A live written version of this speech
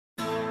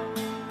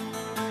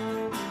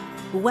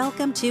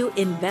Welcome to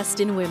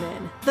Invest in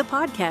Women, the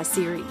podcast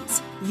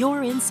series.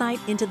 Your insight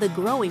into the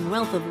growing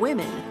wealth of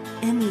women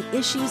and the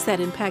issues that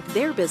impact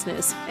their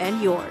business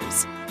and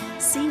yours.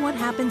 See what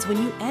happens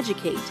when you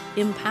educate,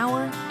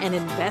 empower, and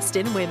invest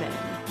in women.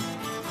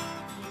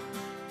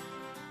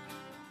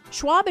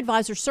 Schwab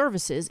Advisor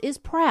Services is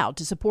proud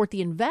to support the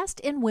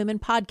Invest in Women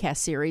podcast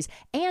series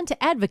and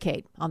to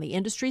advocate on the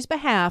industry's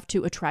behalf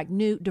to attract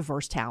new,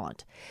 diverse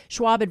talent.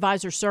 Schwab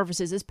Advisor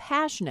Services is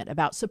passionate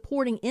about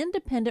supporting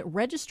independent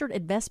registered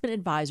investment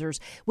advisors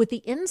with the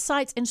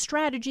insights and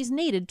strategies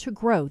needed to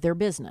grow their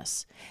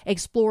business.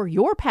 Explore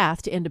your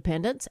path to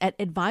independence at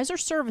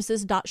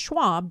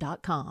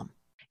advisorservices.schwab.com.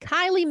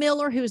 Kiley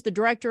Miller, who is the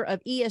director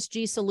of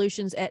ESG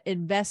Solutions at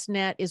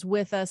Envestnet, is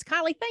with us.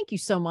 Kiley, thank you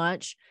so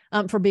much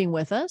for being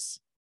with us.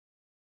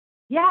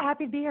 Yeah,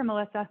 happy to be here,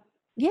 Melissa.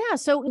 Yeah,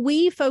 so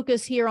we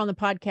focus here on the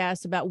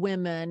podcast about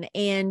women,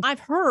 and I've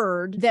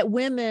heard that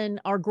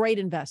women are great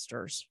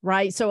investors,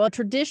 right? So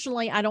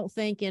traditionally, I don't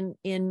think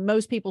in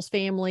most people's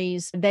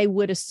families, they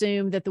would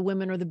assume that the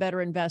women are the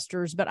better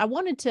investors. But I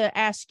wanted to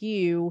ask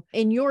you,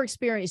 in your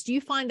experience, do you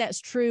find that's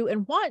true?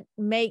 And what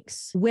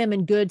makes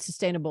women good,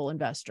 sustainable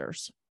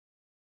investors?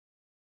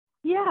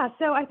 Yeah,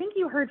 so I think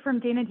you heard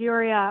from Dana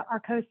Dioria, our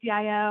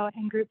co-CIO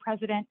and group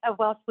president of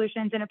Wealth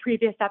Solutions in a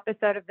previous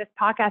episode of this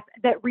podcast,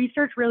 that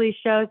research really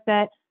shows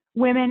that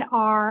women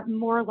are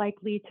more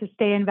likely to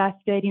stay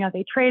invested. You know,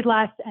 they trade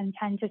less and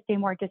tend to stay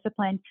more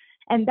disciplined.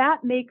 And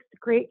that makes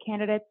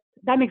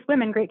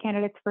women great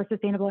candidates for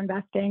sustainable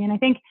investing. And I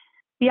think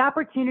the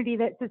opportunity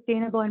that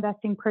sustainable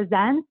investing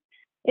presents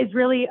is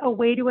really a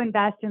way to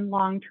invest in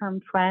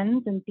long-term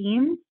trends and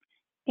themes.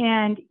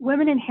 And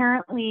women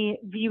inherently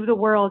view the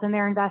world and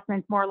their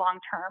investments more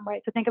long-term,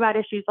 right? So think about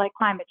issues like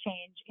climate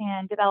change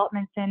and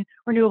developments in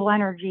renewable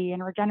energy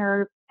and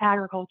regenerative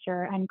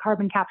agriculture and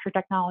carbon capture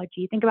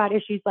technology. Think about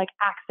issues like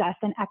access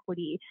and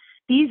equity.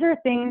 These are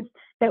things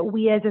that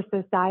we as a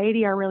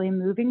society are really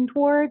moving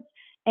towards.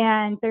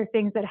 And they're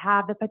things that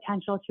have the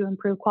potential to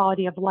improve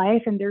quality of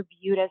life, and they're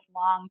viewed as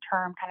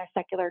long-term kind of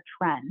secular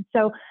trends.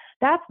 So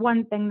that's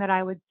one thing that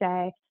I would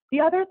say. The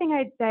other thing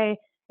I'd say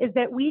is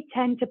that we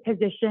tend to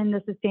position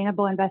the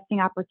sustainable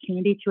investing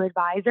opportunity to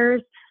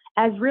advisors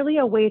as really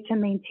a way to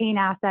maintain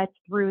assets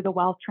through the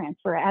wealth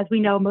transfer. As we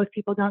know, most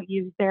people don't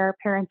use their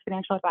parents'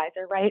 financial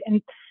advisor, right?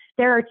 And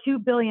there are 2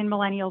 billion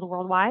millennials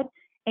worldwide.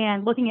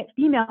 And looking at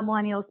female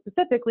millennials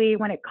specifically,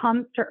 when it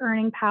comes to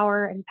earning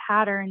power and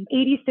pattern,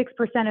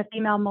 86% of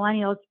female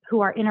millennials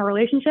who are in a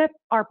relationship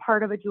are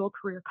part of a dual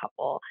career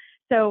couple.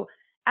 So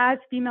as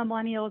female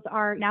millennials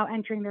are now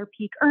entering their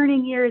peak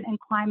earning years and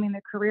climbing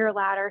the career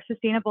ladder,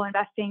 sustainable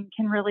investing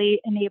can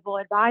really enable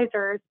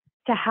advisors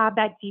to have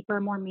that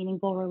deeper, more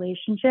meaningful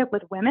relationship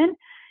with women.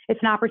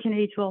 It's an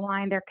opportunity to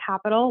align their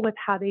capital with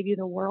how they view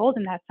the world,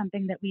 and that's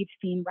something that we've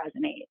seen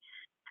resonate.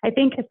 I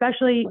think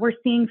especially we're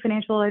seeing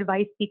financial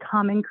advice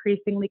become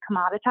increasingly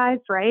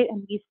commoditized, right?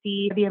 And we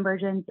see the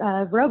emergence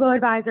of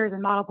robo-advisors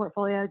and model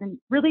portfolios, and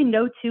really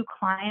no two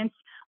clients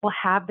will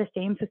have the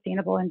same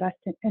sustainable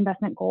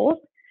investment goals.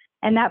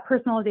 And that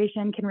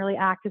personalization can really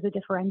act as a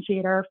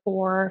differentiator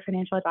for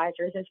financial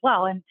advisors as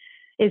well, and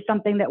is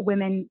something that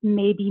women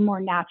may be more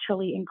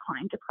naturally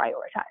inclined to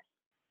prioritize.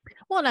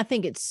 Well, and I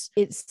think it's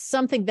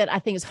something that I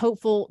think is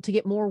hopeful to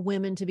get more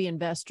women to be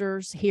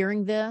investors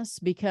hearing this,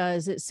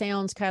 because it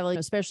sounds, Kiley,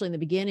 especially in the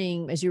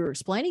beginning, as you were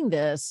explaining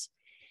this,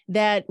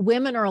 that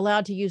women are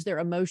allowed to use their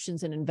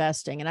emotions in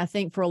investing. And I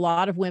think for a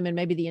lot of women,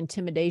 maybe the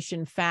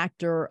intimidation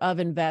factor of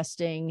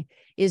investing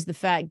is the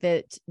fact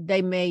that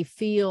they may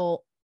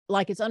feel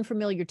like it's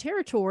unfamiliar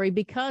territory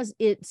because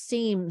it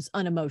seems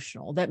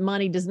unemotional, that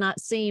money does not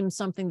seem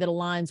something that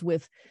aligns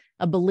with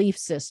a belief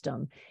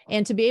system.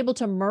 And to be able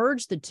to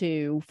merge the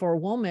two for a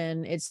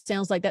woman, it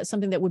sounds like that's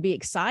something that would be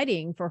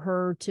exciting for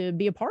her to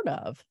be a part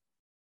of.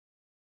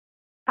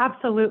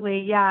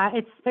 Absolutely. Yeah.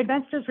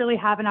 Investors really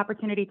have an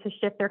opportunity to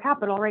shift their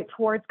capital right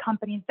towards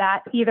companies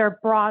that either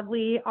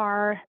broadly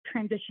are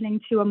transitioning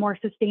to a more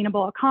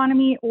sustainable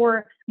economy,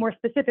 or more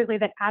specifically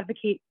that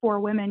advocate for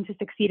women to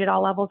succeed at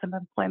all levels of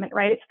employment,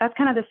 right? So that's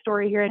kind of the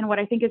story here. And what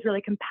I think is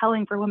really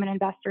compelling for women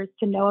investors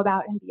to know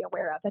about and be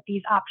aware of, that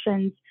these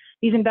options,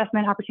 these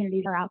investment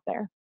opportunities are out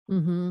there.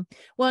 Mm-hmm.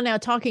 Well, now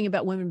talking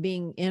about women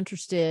being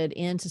interested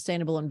in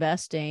sustainable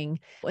investing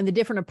and the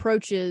different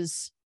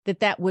approaches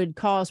that would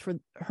cause for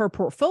her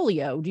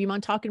portfolio. Do you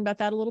mind talking about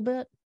that a little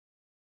bit?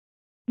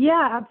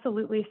 Yeah,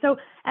 absolutely. So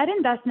at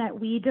Envestnet,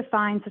 we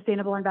define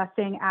sustainable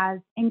investing as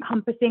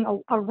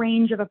encompassing a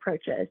range of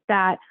approaches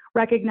that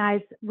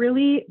recognize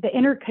really the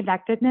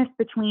interconnectedness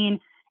between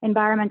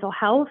environmental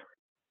health,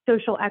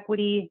 social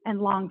equity,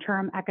 and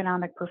long-term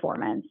economic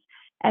performance.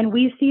 And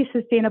we see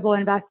sustainable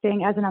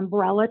investing as an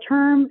umbrella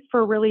term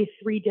for really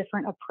 3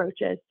 different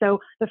approaches. So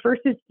the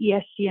first is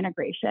ESG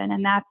integration,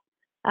 and that's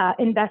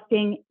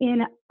investing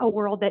in a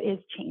world that is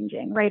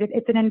changing, right?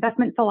 It's an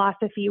investment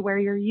philosophy where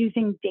you're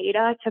using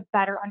data to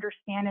better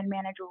understand and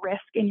manage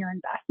risk in your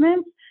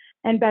investments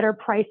and better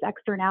price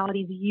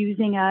externalities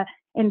using a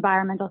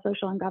environmental,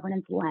 social, and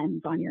governance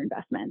lens on your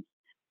investments.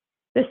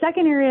 The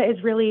second area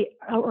is really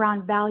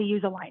around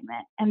values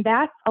alignment, and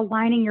that's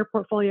aligning your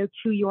portfolio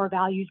to your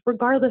values,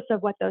 regardless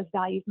of what those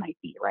values might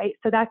be, right?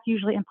 So that's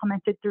usually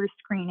implemented through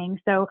screening.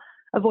 So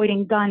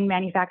avoiding gun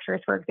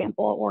manufacturers, for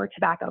example, or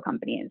tobacco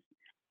companies.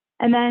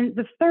 And then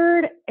the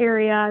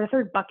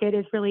third bucket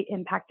is really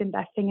impact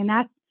investing, and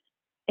that's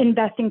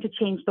investing to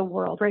change the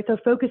world, right? So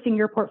focusing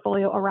your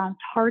portfolio around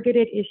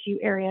targeted issue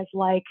areas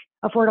like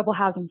affordable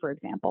housing, for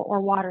example,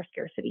 or water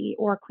scarcity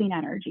or clean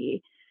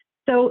energy.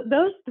 So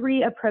those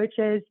three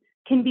approaches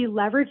can be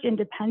leveraged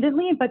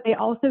independently, but they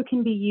also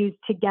can be used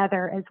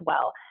together as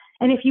well.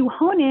 And if you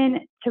hone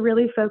in to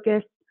really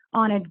focus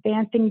on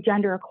advancing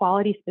gender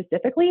equality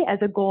specifically as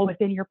a goal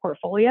within your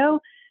portfolio,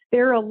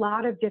 there are a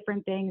lot of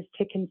different things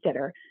to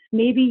consider.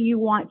 Maybe you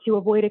want to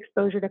avoid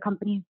exposure to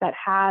companies that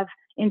have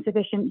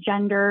insufficient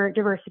gender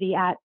diversity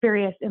at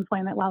various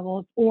employment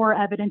levels or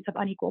evidence of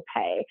unequal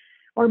pay.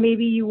 Or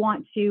maybe you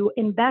want to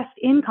invest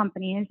in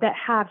companies that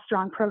have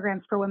strong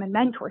programs for women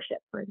mentorship,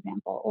 for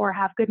example, or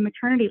have good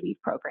maternity leave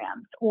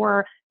programs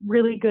or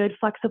really good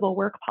flexible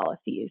work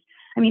policies.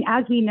 I mean,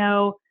 as we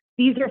know,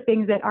 these are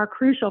things that are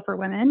crucial for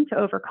women to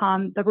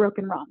overcome the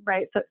broken rung,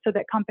 right? So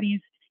that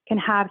companies can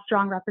have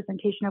strong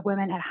representation of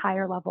women at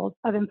higher levels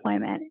of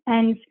employment.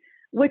 And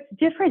what's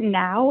different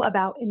now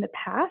about in the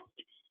past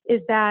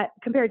is that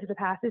compared to the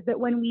past is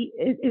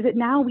that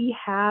now we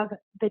have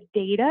the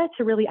data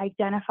to really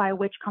identify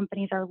which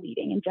companies are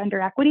leading in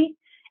gender equity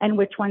and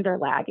which ones are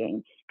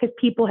lagging, because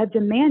people have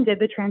demanded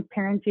the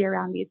transparency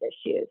around these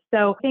issues.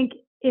 So I think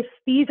if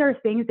these are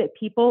things that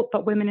people,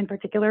 but women in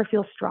particular,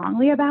 feel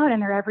strongly about in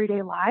their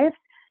everyday lives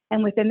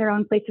and within their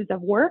own places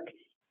of work,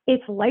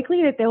 it's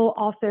likely that they will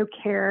also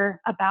care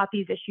about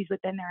these issues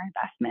within their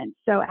investments.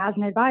 So as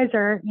an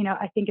advisor,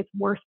 I think it's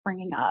worth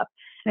bringing up.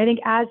 And I think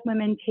as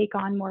women take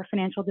on more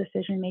financial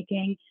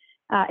decision-making,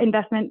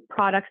 investment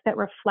products that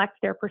reflect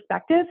their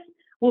perspectives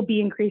will be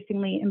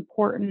increasingly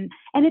important.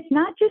 And it's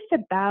not just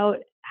about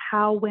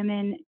how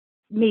women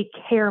may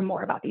care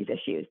more about these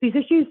issues. These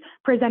issues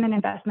present an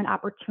investment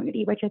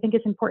opportunity, which I think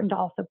is important to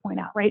also point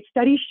out, right?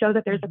 Studies show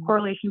that there's a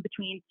correlation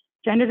between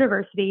gender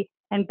diversity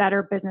and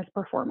better business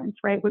performance,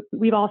 right?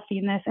 We've all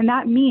seen this, and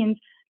that means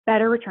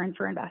better returns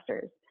for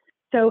investors.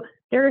 So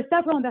there are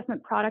several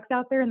investment products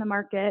out there in the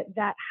market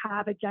that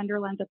have a gender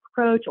lens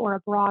approach or a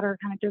broader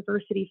kind of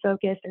diversity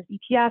focus. There's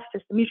ETFs,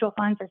 there's the mutual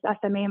funds, there's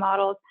SMA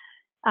models.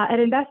 At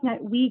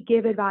Envestnet, we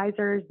give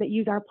advisors that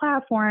use our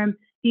platform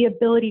the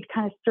ability to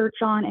kind of search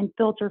on and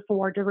filter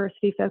for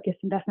diversity-focused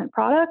investment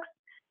products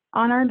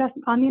on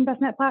the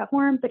Envestnet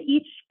platform. But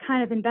each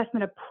kind of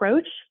investment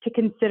approach to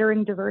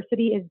considering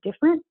diversity is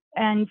different.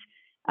 And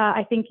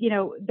I think,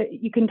 that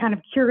you can kind of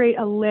curate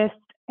a list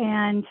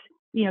and,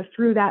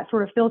 through that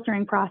sort of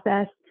filtering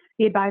process,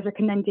 the advisor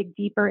can then dig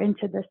deeper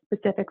into the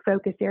specific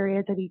focus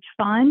areas of each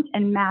fund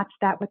and match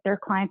that with their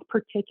clients'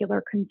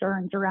 particular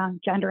concerns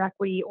around gender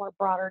equity or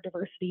broader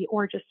diversity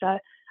or just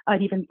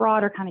an even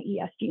broader kind of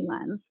ESG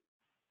lens.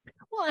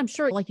 Well, I'm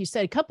sure, like you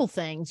said, a couple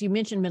things. You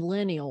mentioned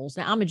millennials.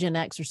 Now, I'm a Gen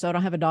Xer, so I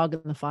don't have a dog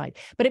in the fight,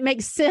 but it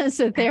makes sense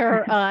that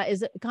there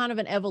is kind of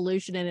an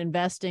evolution in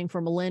investing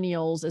for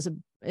millennials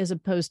as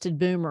opposed to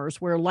boomers,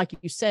 where, like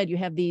you said, you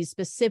have these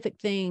specific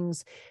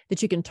things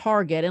that you can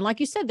target. And like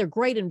you said, they're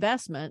great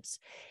investments.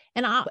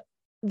 And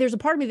there's a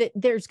part of me that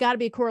there's got to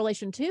be a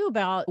correlation too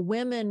about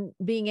women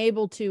being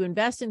able to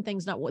invest in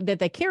things that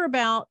they care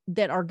about,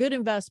 that are good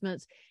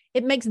investments.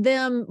 It makes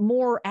them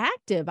more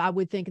active, I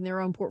would think, in their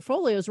own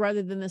portfolios,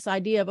 rather than this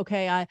idea of,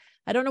 okay, I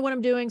don't know what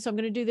I'm doing, so I'm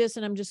going to do this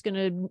and I'm just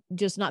going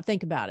to not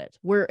think about it.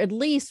 Where at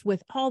least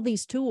with all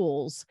these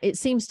tools, it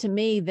seems to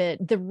me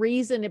that the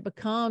reason it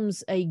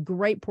becomes a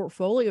great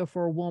portfolio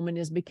for a woman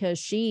is because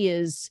she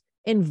is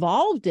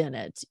involved in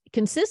it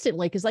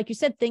consistently. Because like you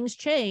said, things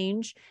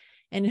change.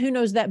 And who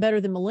knows that better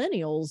than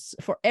millennials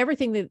for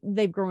everything that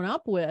they've grown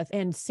up with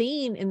and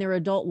seen in their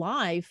adult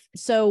life.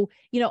 So,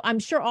 I'm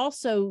sure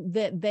also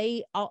that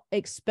they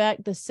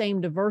expect the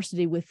same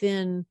diversity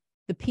within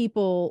the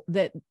people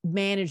that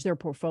manage their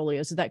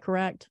portfolios. Is that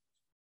correct?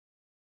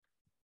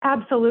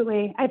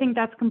 Absolutely. I think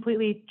that's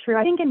completely true.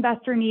 I think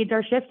investor needs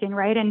are shifting,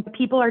 right? And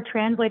people are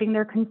translating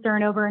their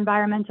concern over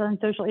environmental and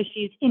social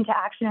issues into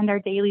action in their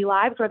daily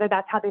lives, whether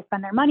that's how they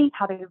spend their money,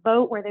 how they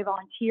vote, where they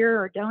volunteer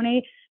or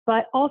donate,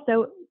 but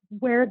also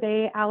where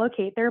they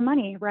allocate their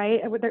money, right?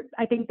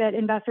 I think that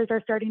investors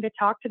are starting to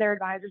talk to their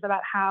advisors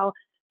about how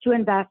to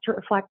invest to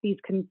reflect these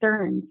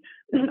concerns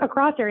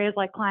across areas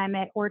like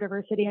climate or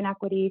diversity and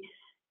equity.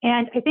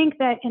 And I think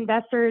that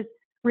investors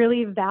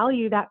really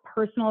value that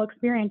personal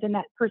experience and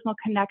that personal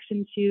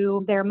connection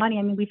to their money.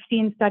 I mean, we've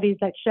seen studies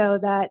that show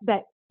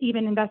that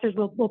even investors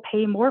will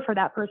pay more for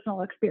that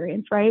personal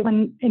experience, right?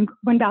 When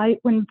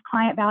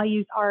client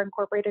values are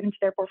incorporated into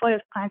their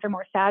portfolios, clients are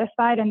more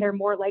satisfied and they're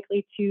more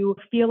likely to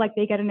feel like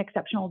they get an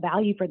exceptional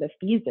value for the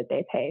fees that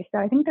they pay. So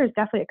I think there's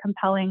definitely a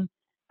compelling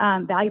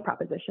value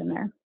proposition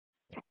there.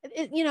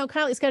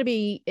 Kiley, it's got to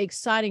be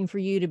exciting for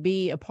you to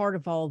be a part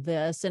of all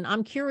this. And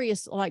I'm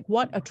curious, like,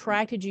 what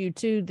attracted you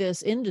to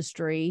this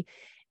industry?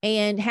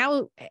 and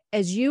how,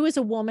 as you as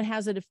a woman,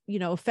 has it,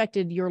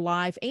 affected your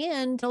life?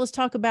 And let's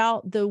talk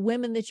about the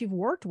women that you've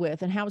worked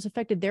with and how it's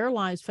affected their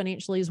lives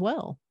financially as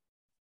well.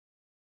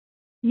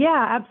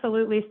 Yeah,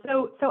 absolutely.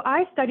 So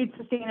I studied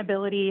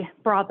sustainability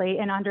broadly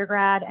in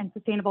undergrad and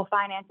sustainable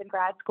finance in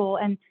grad school.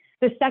 And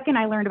the second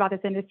I learned about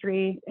this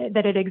industry,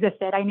 that it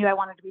existed, I knew I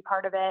wanted to be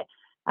part of it.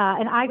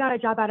 And I got a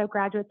job out of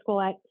graduate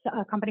school at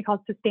a company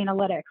called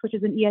Sustainalytics, which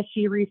is an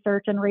ESG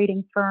research and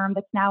ratings firm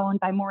that's now owned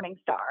by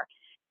Morningstar.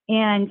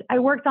 And I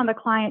worked on the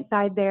client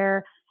side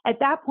there. At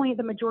that point,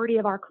 the majority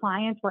of our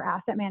clients were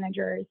asset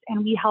managers,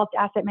 and we helped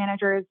asset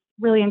managers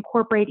really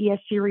incorporate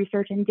ESG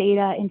research and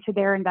data into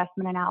their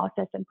investment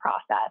analysis and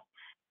process.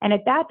 And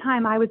at that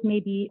time, I was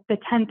maybe the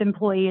 10th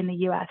employee in the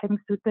US. I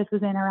think this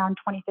was in around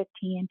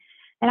 2015.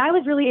 And I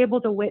was really able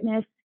to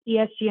witness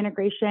ESG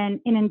integration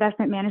in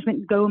investment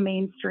management go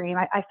mainstream.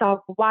 I saw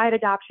wide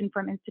adoption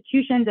from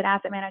institutions and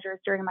asset managers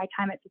during my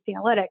time at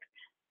Sustainalytics.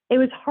 It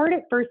was hard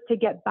at first to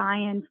get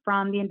buy-in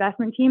from the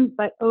investment teams,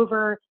 but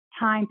over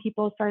time,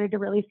 people started to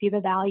really see the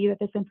value that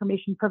this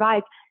information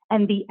provides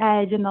and the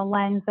edge and the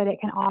lens that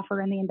it can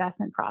offer in the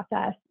investment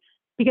process.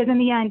 Because in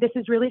the end, this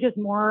is really just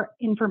more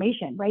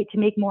information, right, to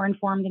make more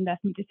informed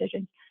investment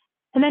decisions.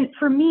 And then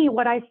for me,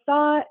 what I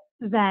saw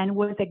then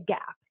was a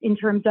gap in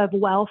terms of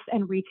wealth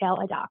and retail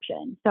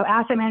adoption. So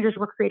asset managers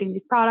were creating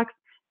these products,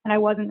 and I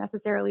wasn't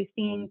necessarily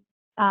seeing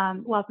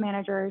wealth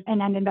managers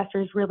and end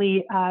investors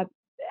really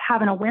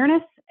have an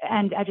awareness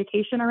and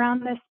education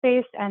around this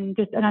space and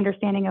just an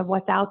understanding of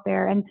what's out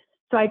there. And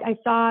so I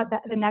saw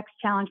that the next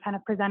challenge kind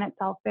of present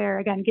itself there,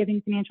 again,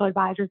 giving financial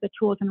advisors the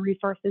tools and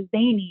resources they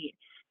need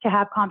to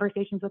have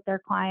conversations with their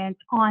clients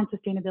on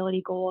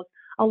sustainability goals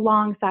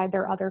alongside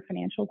their other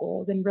financial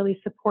goals, and really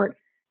support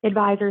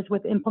advisors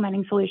with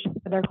implementing solutions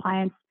for their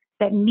clients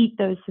that meet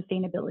those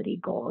sustainability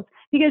goals.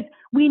 Because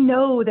we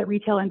know that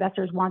retail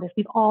investors want this.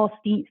 We've all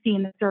seen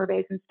the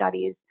surveys and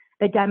studies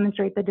that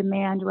demonstrate the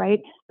demand,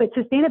 right? But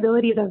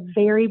sustainability is a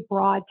very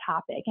broad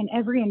topic, and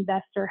every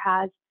investor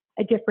has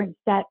a different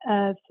set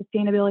of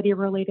sustainability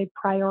related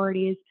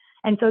priorities.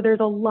 And so there's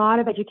a lot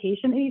of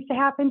education that needs to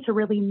happen to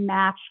really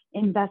match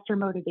investor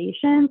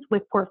motivations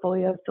with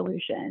portfolio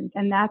solutions.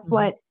 And that's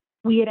what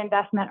we at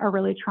Envestnet are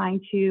really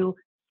trying to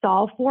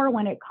solve for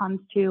when it comes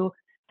to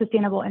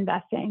sustainable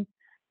investing.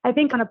 I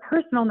think on a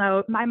personal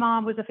note, my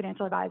mom was a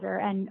financial advisor,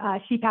 and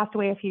she passed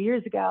away a few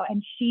years ago,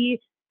 and she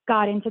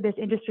got into this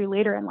industry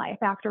later in life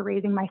after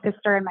raising my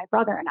sister and my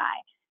brother and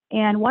I.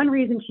 And one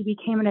reason she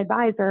became an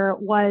advisor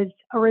was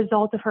a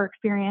result of her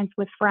experience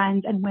with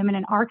friends and women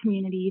in our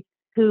community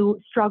who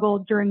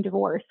struggled during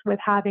divorce with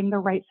having the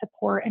right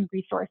support and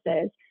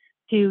resources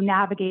to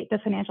navigate the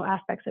financial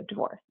aspects of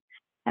divorce.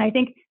 And I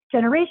think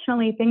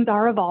generationally, things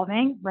are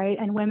evolving, right?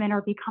 And women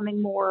are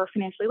becoming more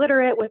financially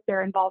literate with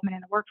their involvement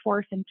in the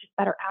workforce and just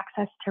better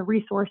access to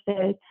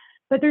resources.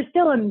 But there's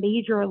still a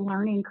major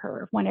learning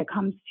curve when it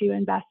comes to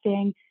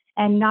investing,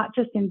 and not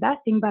just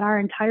investing, but our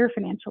entire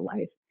financial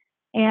life.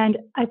 And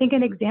I think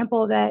an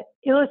example that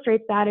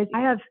illustrates that is I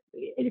have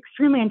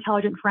extremely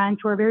intelligent friends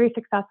who are very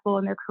successful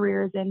in their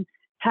careers in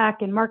tech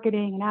and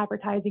marketing and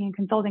advertising and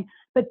consulting,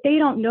 but they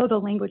don't know the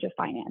language of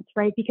finance,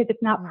 right? Because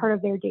it's not part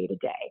of their day to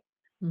day.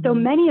 So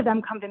many of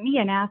them come to me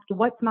and ask,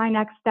 what's my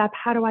next step?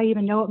 How do I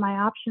even know what my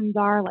options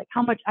are? Like,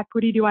 how much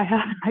equity do I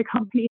have in my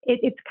company?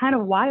 It's kind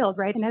of wild,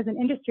 right? And as an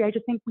industry, I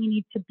just think we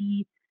need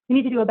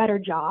to do a better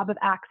job of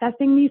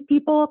accessing these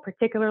people,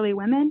 particularly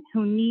women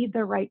who need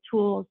the right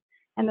tools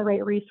and the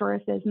right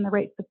resources and the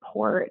right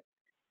support.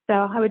 So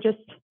I would just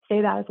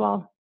say that as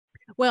well.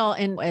 Well,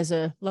 and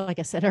like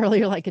I said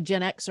earlier, like a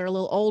Gen X or a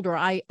little older,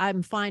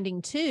 I'm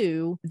finding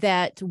too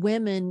that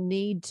women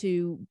need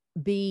to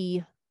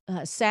be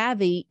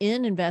savvy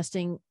in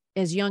investing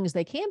as young as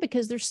they can,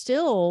 because they're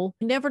still,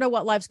 you never know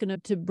what life's going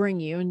to bring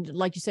you. And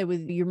like you said,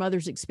 with your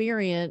mother's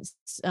experience,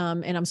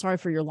 and I'm sorry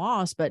for your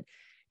loss, but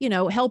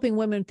helping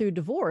women through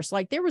divorce.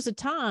 Like there was a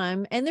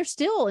time, and there's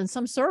still in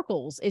some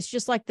circles, it's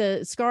just like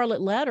the scarlet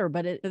letter,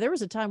 but there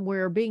was a time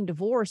where being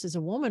divorced as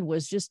a woman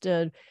was just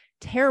a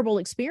terrible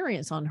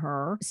experience on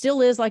her.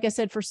 Still is, like I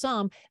said, for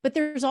some, but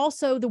there's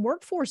also the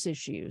workforce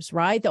issues,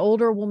 right? The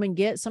older a woman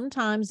gets,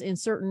 sometimes in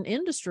certain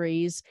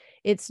industries,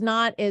 it's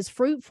not as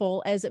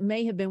fruitful as it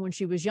may have been when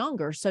she was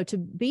younger. So to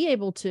be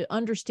able to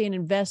understand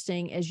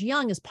investing as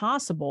young as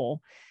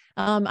possible,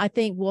 I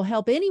think will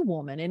help any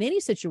woman in any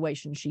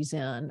situation she's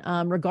in,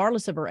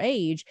 regardless of her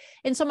age.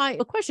 And so my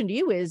question to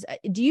you is,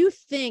 do you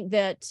think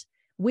that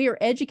we are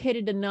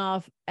educated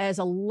enough as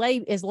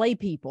lay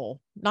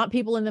people, not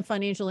people in the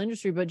financial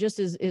industry, but just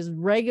as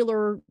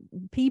regular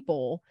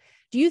people?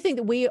 Do you think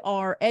that we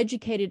are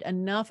educated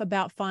enough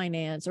about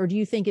finance, or do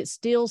you think it's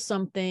still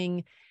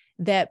something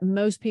that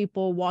most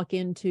people walk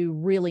into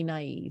really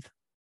naive?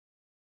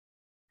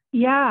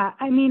 Yeah,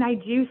 I mean, I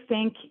do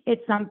think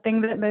it's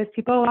something that most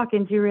people walk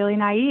into really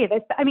naive.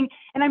 And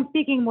I'm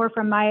speaking more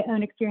from my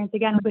own experience,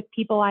 again, with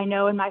people I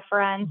know and my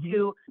friends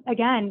who,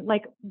 again,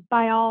 like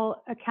by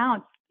all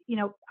accounts,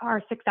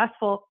 are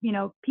successful,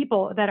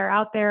 people that are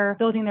out there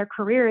building their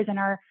careers and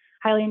are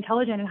highly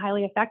intelligent and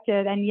highly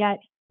effective. And yet,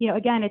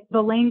 again, it's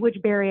the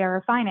language barrier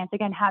of finance,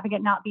 again, having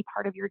it not be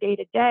part of your day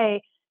to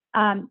day.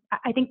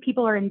 I think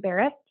people are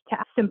embarrassed to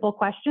ask simple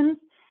questions,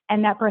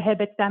 and that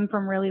prohibits them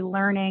from really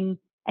learning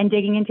and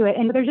digging into it.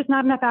 And there's just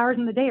not enough hours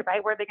in the day,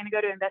 right? Where they're going to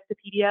go to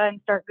Investopedia and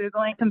start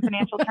Googling some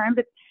financial terms.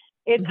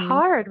 It's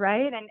hard,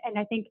 right? And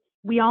I think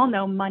we all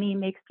know money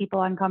makes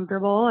people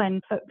uncomfortable,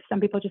 and so some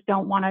people just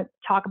don't want to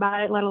talk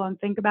about it, let alone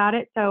think about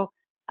it. So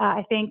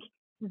I think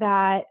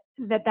that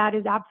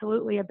is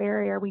absolutely a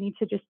barrier. We need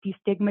to just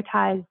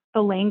destigmatize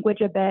the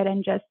language a bit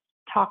and just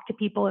talk to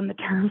people in the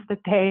terms that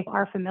they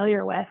are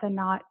familiar with and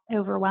not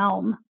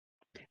overwhelm.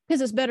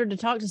 Because it's better to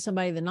talk to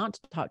somebody than not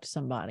to talk to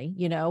somebody.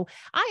 I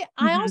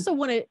also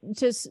want to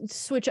just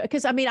switch,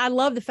 because I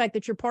love the fact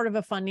that you're part of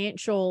a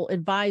financial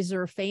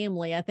advisor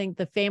family. I think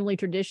the family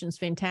tradition is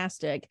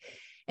fantastic.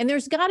 And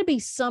there's got to be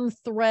some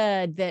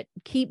thread that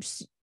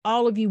keeps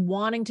all of you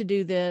wanting to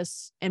do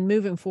this and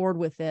moving forward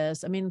with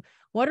this.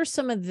 What are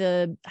some of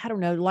the, I don't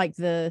know, like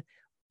the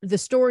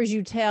stories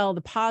you tell,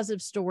 the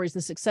positive stories,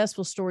 the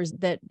successful stories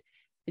that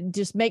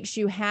just makes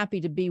you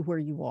happy to be where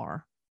you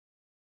are?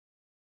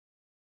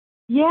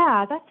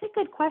 Yeah, that's a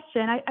good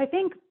question. I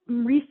think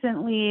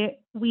recently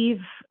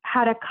we've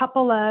had a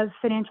couple of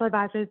financial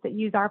advisors that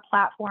use our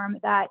platform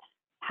that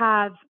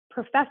have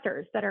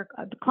professors that are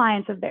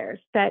clients of theirs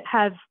that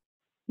have,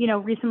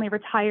 recently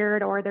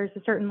retired, or there's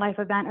a certain life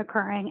event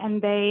occurring,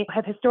 and they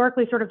have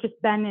historically sort of just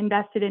been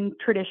invested in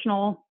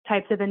traditional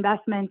types of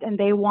investments, and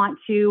they want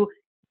to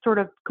sort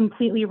of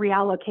completely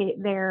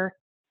reallocate their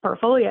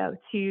portfolio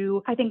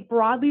to, I think,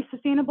 broadly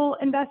sustainable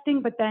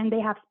investing, but then they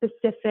have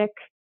specific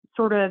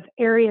sort of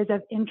areas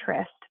of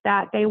interest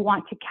that they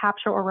want to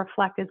capture or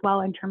reflect as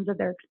well in terms of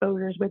their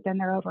exposures within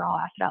their overall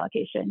asset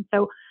allocation.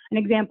 So an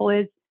example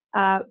is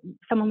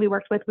someone we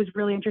worked with was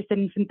really interested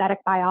in synthetic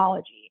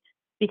biology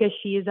because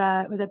she was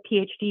a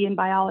PhD in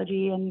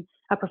biology and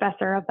a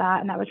professor of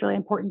that, and that was really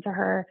important to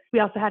her. We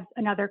also had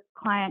another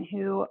client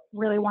who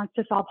really wants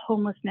to solve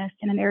homelessness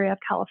in an area of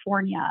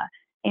California.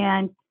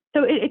 And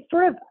so it's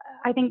sort of,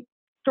 I think,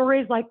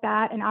 stories like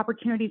that and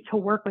opportunities to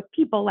work with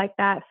people like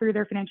that through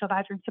their financial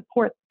advisor and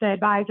support the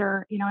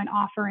advisor, in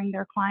offering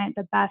their client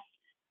the best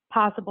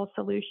possible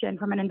solution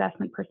from an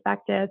investment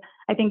perspective.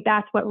 I think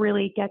that's what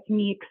really gets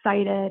me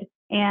excited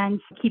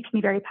and keeps me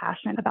very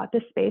passionate about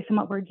this space and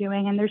what we're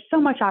doing. And there's so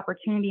much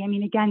opportunity.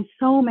 Again,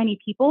 so many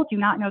people do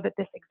not know that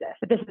this exists,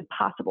 that this is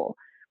possible,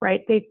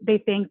 right?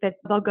 They think that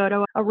they'll go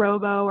to a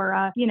robo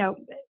or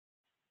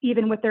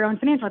even with their own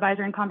financial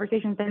advisor in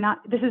conversations,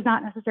 this is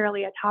not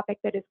necessarily a topic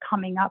that is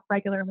coming up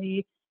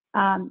regularly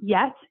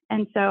yet.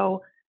 And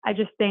so I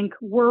just think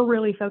we're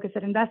really focused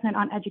at Envestnet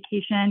on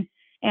education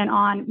and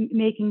on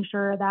making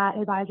sure that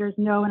advisors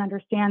know and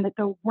understand that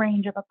the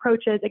range of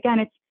approaches,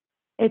 again,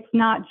 it's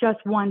not just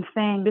one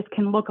thing. This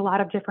can look a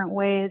lot of different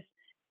ways.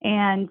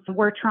 And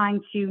we're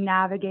trying to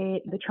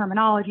navigate the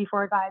terminology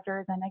for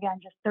advisors and, again,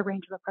 just the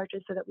range of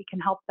approaches so that we can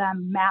help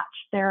them match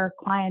their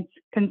clients'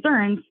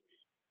 concerns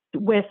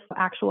with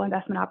actual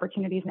investment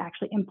opportunities and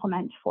actually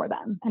implement for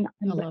them and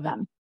with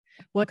them.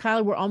 Well,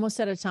 Kiley, we're almost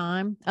out of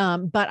time.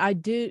 But I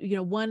do,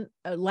 one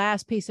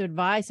last piece of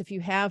advice, if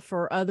you have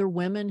for other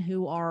women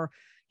who are,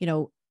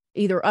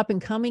 either up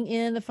and coming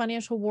in the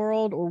financial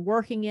world or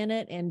working in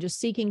it and just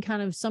seeking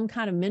some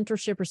kind of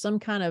mentorship or some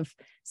kind of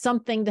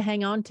something to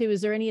hang on to,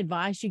 is there any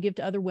advice you give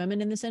to other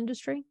women in this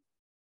industry?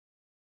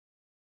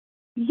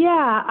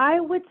 Yeah, I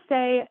would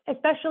say,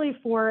 especially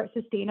for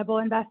sustainable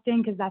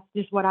investing, because that's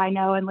just what I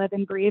know and live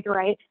and breathe,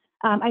 right?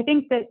 I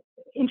think that,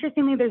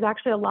 interestingly, there's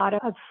actually a lot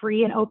of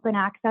free and open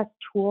access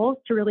tools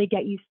to really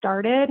get you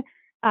started.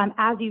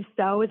 As You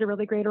Sow is a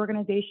really great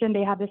organization.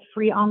 They have this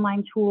free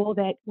online tool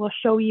that will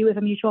show you if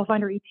a mutual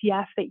fund or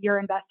ETF that you're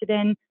invested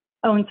in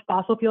owns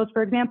fossil fuels,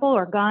 for example,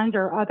 or guns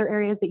or other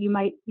areas that you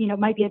might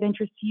be of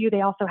interest to you.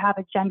 They also have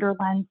a gender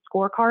lens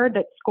scorecard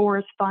that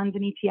scores funds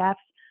and ETFs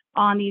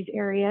on these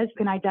areas. You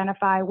can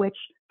identify which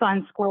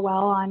funds score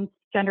well on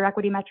gender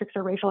equity metrics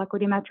or racial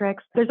equity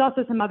metrics. There's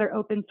also some other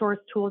open source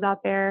tools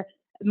out there.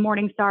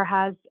 Morningstar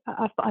has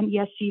an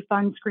ESG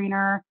fund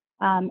screener.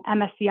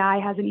 MSCI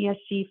has an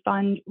ESG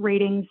fund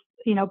ratings,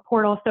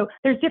 portal. So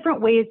there's different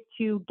ways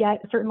to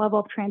get a certain level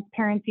of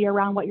transparency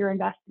around what you're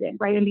invested in,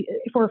 right? And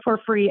for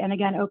free and,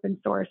 again, open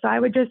source. So I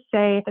would just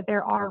say that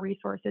there are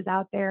resources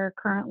out there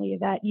currently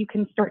that you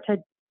can start to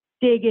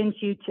dig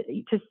into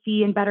to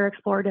see and better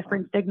explore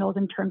different signals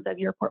in terms of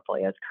your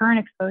portfolio's current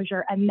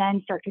exposure, and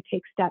then start to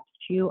take steps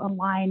to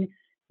align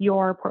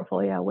your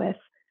portfolio with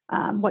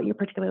what you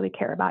particularly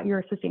care about,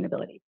 your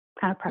sustainability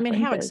kind of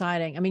preferences. How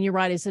exciting. You're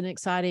right. It's an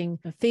exciting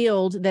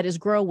field that is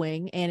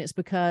growing, and it's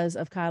because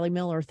of Kiley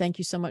Miller. Thank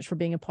you so much for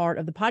being a part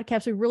of the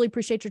podcast. We really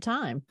appreciate your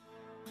time.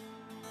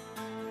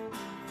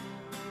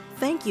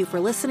 Thank you for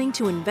listening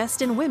to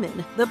Invest in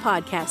Women, the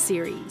podcast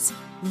series.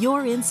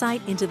 Your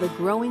insight into the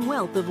growing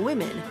wealth of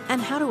women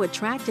and how to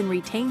attract and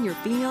retain your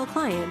female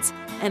clients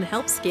and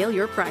help scale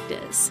your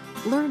practice.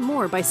 Learn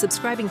more by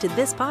subscribing to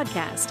this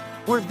podcast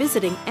or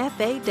visiting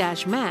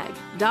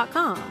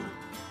fa-mag.com.